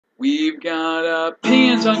We've got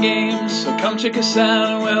opinions on games, so come check us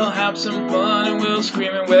out and we'll have some fun and we'll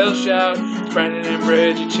scream and we'll shout. It's Brandon and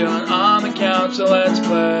Brigid chilling on the couch, so let's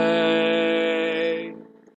play.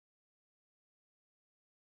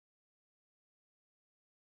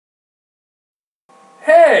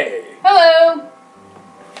 Hey! Hello!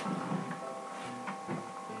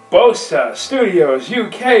 Bosa Studios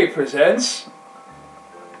UK presents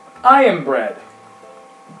I Am Bread.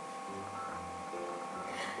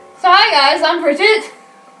 So hi guys, I'm Brigid.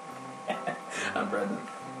 I'm Brendan.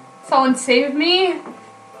 Someone saved me.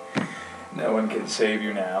 No one can save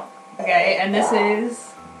you now. Okay, and this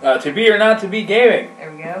is... To be or not to be gaming.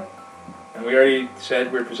 There we go. And we already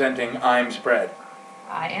said we're presenting I'm Spread.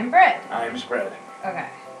 I am bread. I'm Spread. Okay.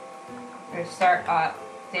 We're going to start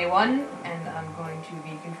day one, and I'm going to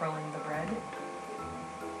be controlling the bread.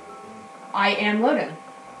 I am loading.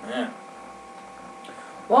 Yeah.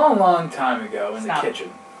 Long time ago in Stop. the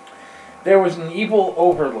kitchen, there was an evil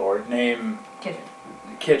overlord named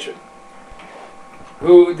Kitchen.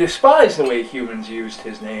 who despised the way humans used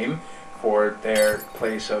his name for their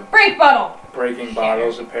place of Break bottle! breaking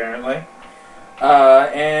bottles, apparently.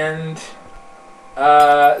 And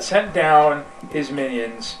sent down his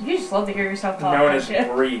minions, You just love to hear yourself talk. known as don't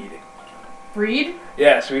you? Breed. Breed?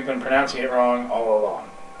 Yes, we've been pronouncing it wrong all along.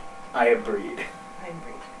 I am Breed. I am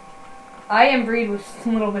breed. I am breed with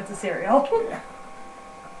little bits of cereal. Yeah.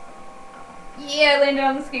 Yeah, I landed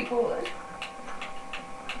on the skateboard.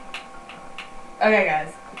 Okay,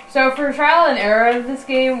 guys. So for trial and error of this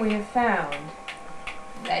game, we have found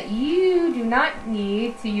that you do not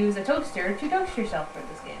need to use a toaster to toast yourself for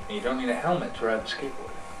this game. And you don't need a helmet to ride a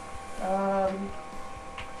skateboard.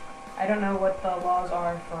 I don't know what the laws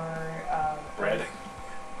are for Bread.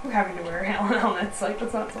 having to wear helmets. Like,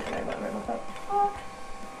 that's not something I've ever looked up.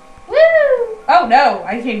 Woo! Oh no!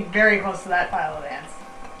 I came very close to that pile of ants.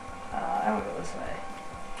 I want to go this way.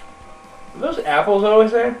 Are those apples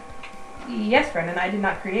always there? Yes, Brendan, I did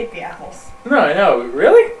not create the apples No, I know.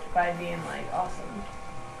 Really? by being like awesome.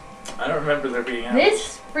 I don't remember there being apples.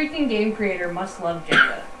 This freaking game creator must love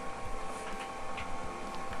Jenga.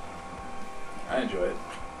 I enjoy it.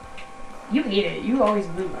 You hate it. You always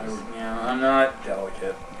lose. I'm not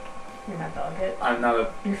delicate. You're not delicate. I'm not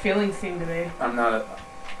a. Your feelings seem to be. I'm not a.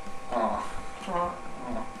 Oh. Aw.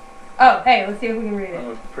 Oh. Oh, hey, let's see if we can read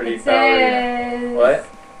I'm it. a pretty It ballerina. says...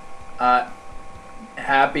 What?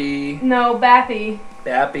 Happy. No, Bappy.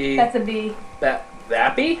 Bappy. That's a B.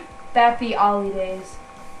 Bappy? Bappy Ollie Days.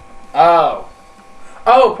 Oh.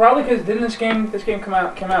 Oh, probably because didn't this game came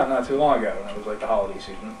out not too long ago, and it was like the holiday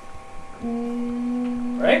season.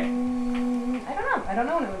 Right? I don't know. I don't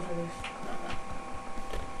know when it was released.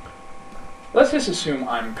 Let's just assume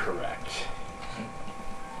I'm correct.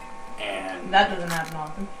 And That doesn't happen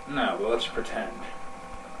often. no, but let's pretend.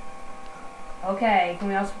 Okay, can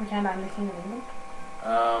we also pretend I'm the King of England?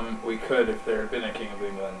 We could if there had been a King of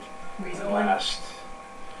England in the Recently. last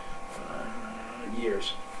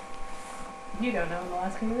years. You don't know the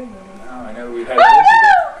last King of England. No, I know we've had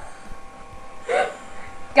Elizabeth.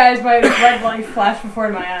 Guys, my red light flashed before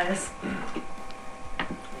my eyes.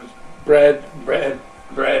 Bread.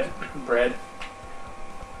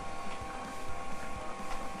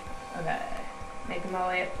 Okay. Making my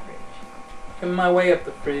way up the bridge. Making my way up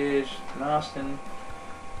the fridge in Austin.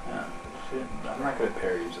 Shit. I'm not good at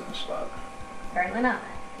parodies on the spot. Apparently not.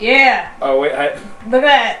 Yeah! Oh wait, Look at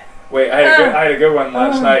that! I had a good one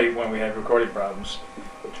last night when we had recording problems,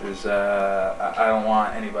 which was I don't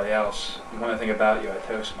want anybody else. When I think about you, I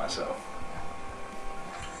toast myself.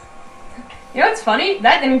 You know what's funny?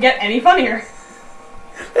 That didn't get any funnier.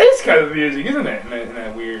 It's kind of amusing, isn't it? In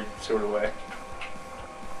a weird sort of way.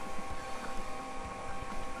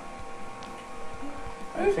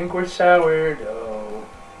 I think we're sourdough.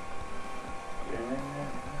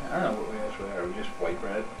 I don't know what we actually are. Are we just white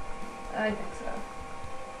bread? I think so.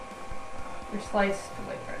 You're sliced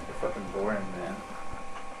white bread. You're fucking boring, man.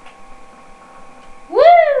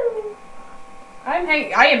 Woo! I am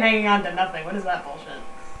hanging on to nothing. What is that bullshit?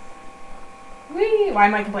 Whee! Why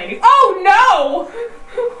am I complaining? Oh no!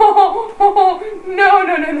 Oh, no.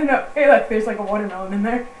 Hey look, there's like a watermelon in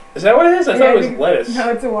there. Is that what it is? I thought it was lettuce. No,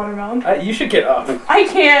 it's a watermelon. You should get up. I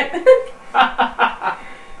can't.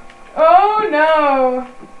 Oh no.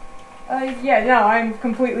 Yeah, no, I'm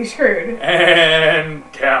completely screwed. And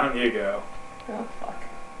down you go. Oh fuck.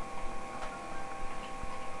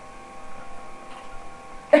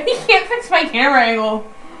 You can't fix my camera angle.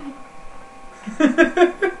 What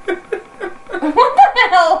the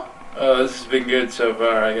hell? Oh, this has been good so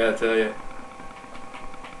far, I gotta tell you.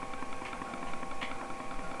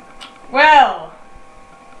 Well,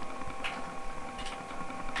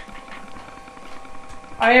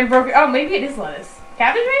 I am broken. Oh, maybe it is lettuce.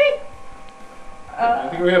 Cabbage, maybe? I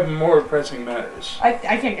think we have more pressing matters I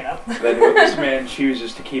can't get up. than what this man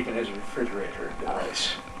chooses to keep in his refrigerator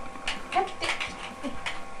device.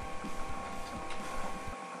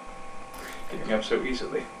 Getting up so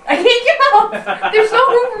easily. I can't get up! There's no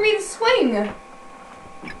room for me to swing!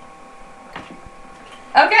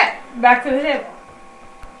 Okay, back to the table.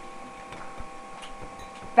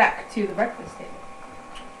 Back to the breakfast table.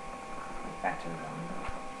 Back to the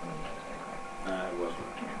It wasn't.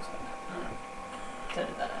 Set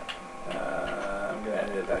it that up. I'm gonna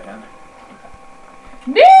edit it back in.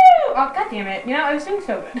 No! Oh, god damn it. You know, I was doing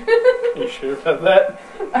so good. You sure about that?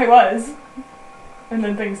 I was. And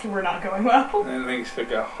then things were not going well. And then things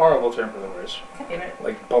took a horrible turn for the worse. God damn it.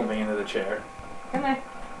 Like bumping into the chair. Come on.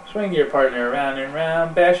 Swing your partner around and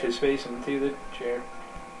round, bash his face into the chair.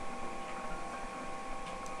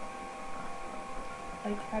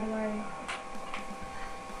 Like, how do I...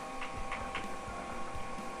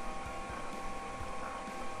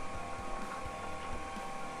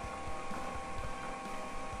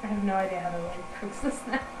 I have no idea how to, like, fix this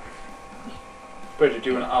now. Brigid,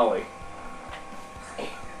 do an ollie.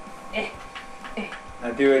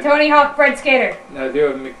 Now do it. Tony Hawk Bread Skater. Now do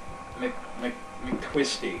a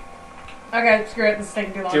McTwisty. Okay, screw it. This is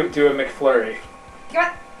taking too long. Do a McFlurry. Come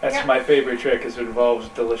on. That's my favorite trick because it involves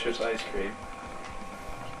delicious ice cream.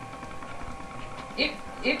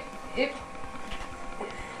 Yep.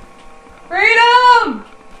 Freedom!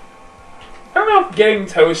 I don't know if getting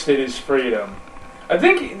toasted is freedom. I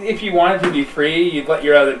think if you wanted to be free, you'd let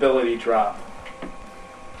your other ability drop.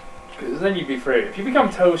 Because then you'd be free. If you become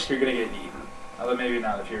toast, you're going to get eaten. Although maybe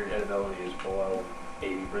not if your ability is below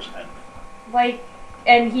 80%. Like,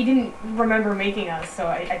 and he didn't remember making us, so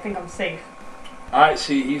I think I'm safe. Alright,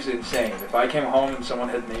 see, he's insane. If I came home and someone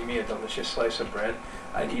had made me a delicious slice of bread,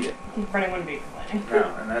 I'd eat it. Brennan wouldn't be complaining.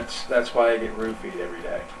 No, and that's why I get roofied every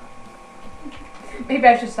day. Maybe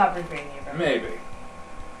I should stop repeating you, Brennan. Maybe.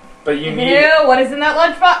 But you need... Ew, what is in that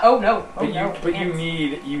lunchbox? Oh no. Oh But no.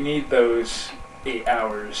 you need those 8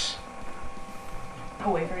 hours.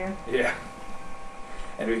 Away from you? Yeah.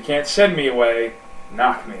 And if you can't send me away,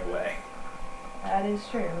 knock me away. That is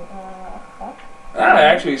true. Fuck. That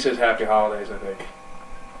actually says Happy Holidays, I think.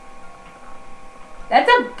 That's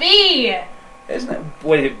a B! Isn't it?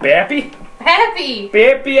 What is it, Bappy? Happy!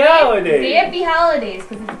 Happy Holidays! Happy Holidays,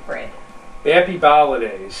 because it's bread. Happy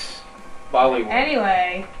Holidays. Bollywood.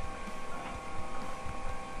 Anyway.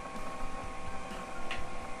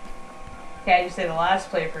 Okay, I just say the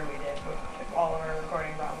last playthrough we did with all of our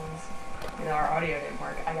recording problems. You know, our audio didn't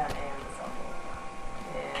work. I got an A on the cell phone.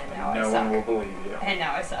 And now I suck. No one will believe you. And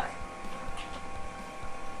now I suck.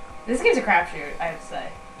 This game's a crapshoot, I have to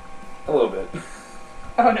say. A little bit.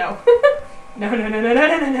 Oh no. No.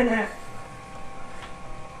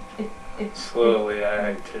 Slowly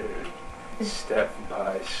I turn, step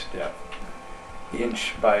by step,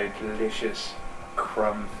 inch by delicious,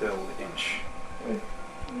 crumb-filled inch.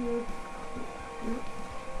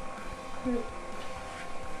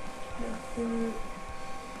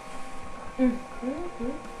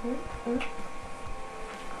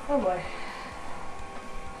 Oh boy.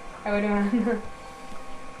 How we doing?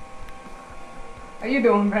 How you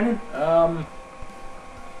doing, Brennan?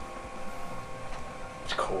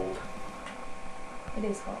 It's cold. It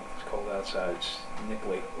is cold. It's cold outside. It's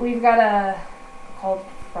nipply. We've got a cold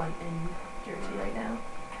front in Jersey right now.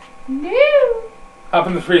 No! Hop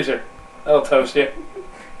in the freezer. That'll toast you.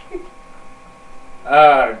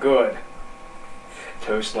 Ah, good.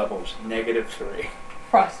 Toast levels, -3.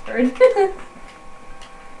 Prospered.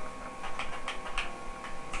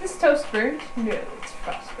 Is this toast burned? No, it's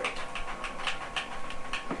prospered.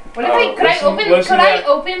 What if could I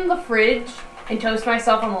open the fridge and toast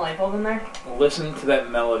myself on the light bulb in there? Listen to that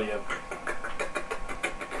melody of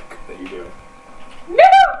that you're doing. No!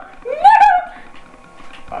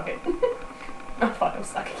 Fuck it. Oh fuck, I'm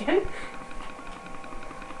stuck again.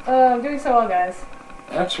 I'm doing so well, guys.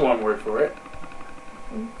 That's one word for it.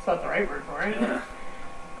 It's not the right word for it. Yeah.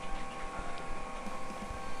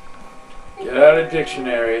 Get out a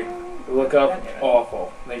dictionary, look up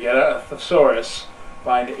awful. They get out a thesaurus,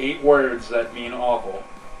 find 8 words that mean awful.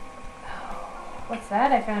 What's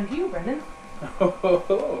that? I found you, Brendan.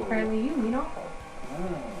 Apparently you mean awful.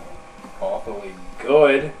 Awfully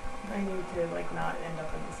good. I need to, like, not end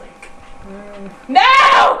up in the sink.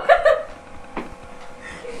 No!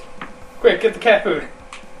 Quick, get the cat food.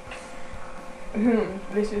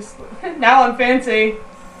 Vicious. Now I'm fancy.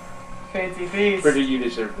 Fancy feast. Brigid, you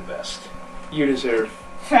deserve the best. You deserve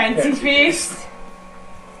fancy feast.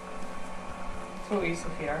 That's what we used to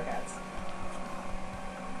feed our cats.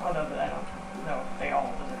 Although I don't know, they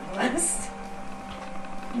all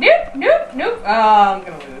I'm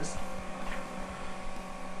gonna lose.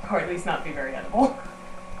 Or at least not be very edible.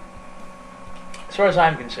 As far as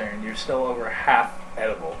I'm concerned, you're still over half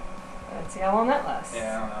edible. Let's see how long that lasts.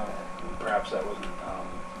 Yeah, I don't know. Perhaps that wasn't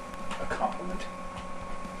a compliment.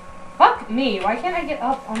 Fuck me, why can't I get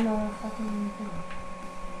up on the fucking thing?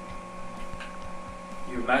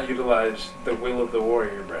 You've not utilized the will of the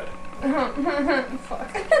warrior, Brad.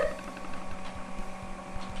 Fuck.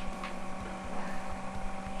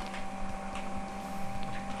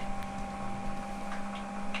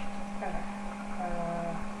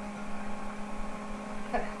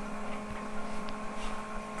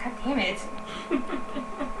 God damn it.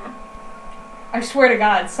 I swear to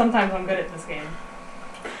God, sometimes I'm good at this game.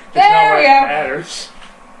 There we go. Matters.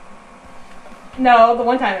 No, the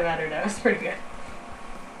one time it mattered, I was pretty good.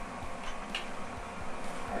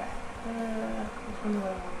 Which one do I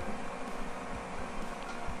want?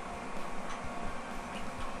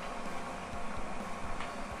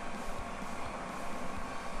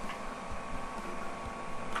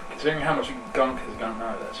 Considering how much gunk has gone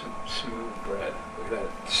out of that smooth bread. Look at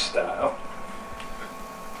that style.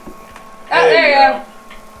 Oh, there you go.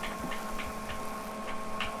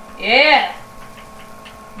 Yeah.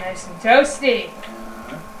 Nice and toasty.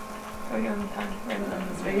 Are we going time? We're going to end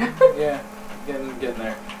this video. Yeah, getting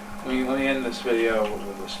there. Let me end this video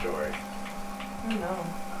with a story. Oh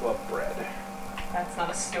no. Love bread. That's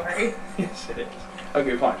not a story. Yes, it is.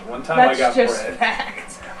 Okay, fine. One time That's I got just bread.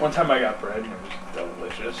 fact. One time I got bread and it was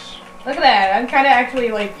delicious. Look at that. I'm kind of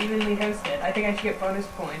actually like evenly toasted. I think I should get bonus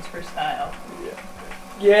points for style. Yeah.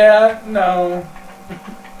 Yeah. No.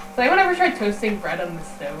 So anyone ever tried toasting bread on the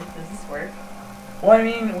stove? Does this work? Well, I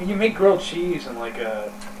mean, when you make grilled cheese in like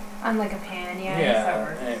a... On like a pan, yeah, I guess that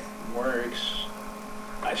works. It works.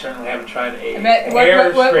 I certainly haven't tried a I bet,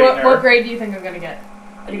 hair straightener. what grade do you think I'm gonna get?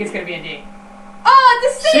 I think it's gonna be a D. Oh, the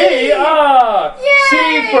C! C! Ah! Yay!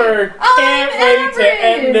 C for can't wait to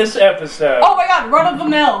end this episode. Oh my god, run of the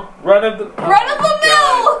mill! Run of the Run of the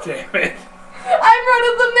mill! God damn it. I'm run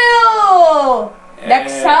of the mill!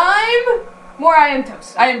 Next time, more I am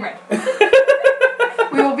toast. I am bread.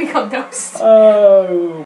 We will become toast. Oh.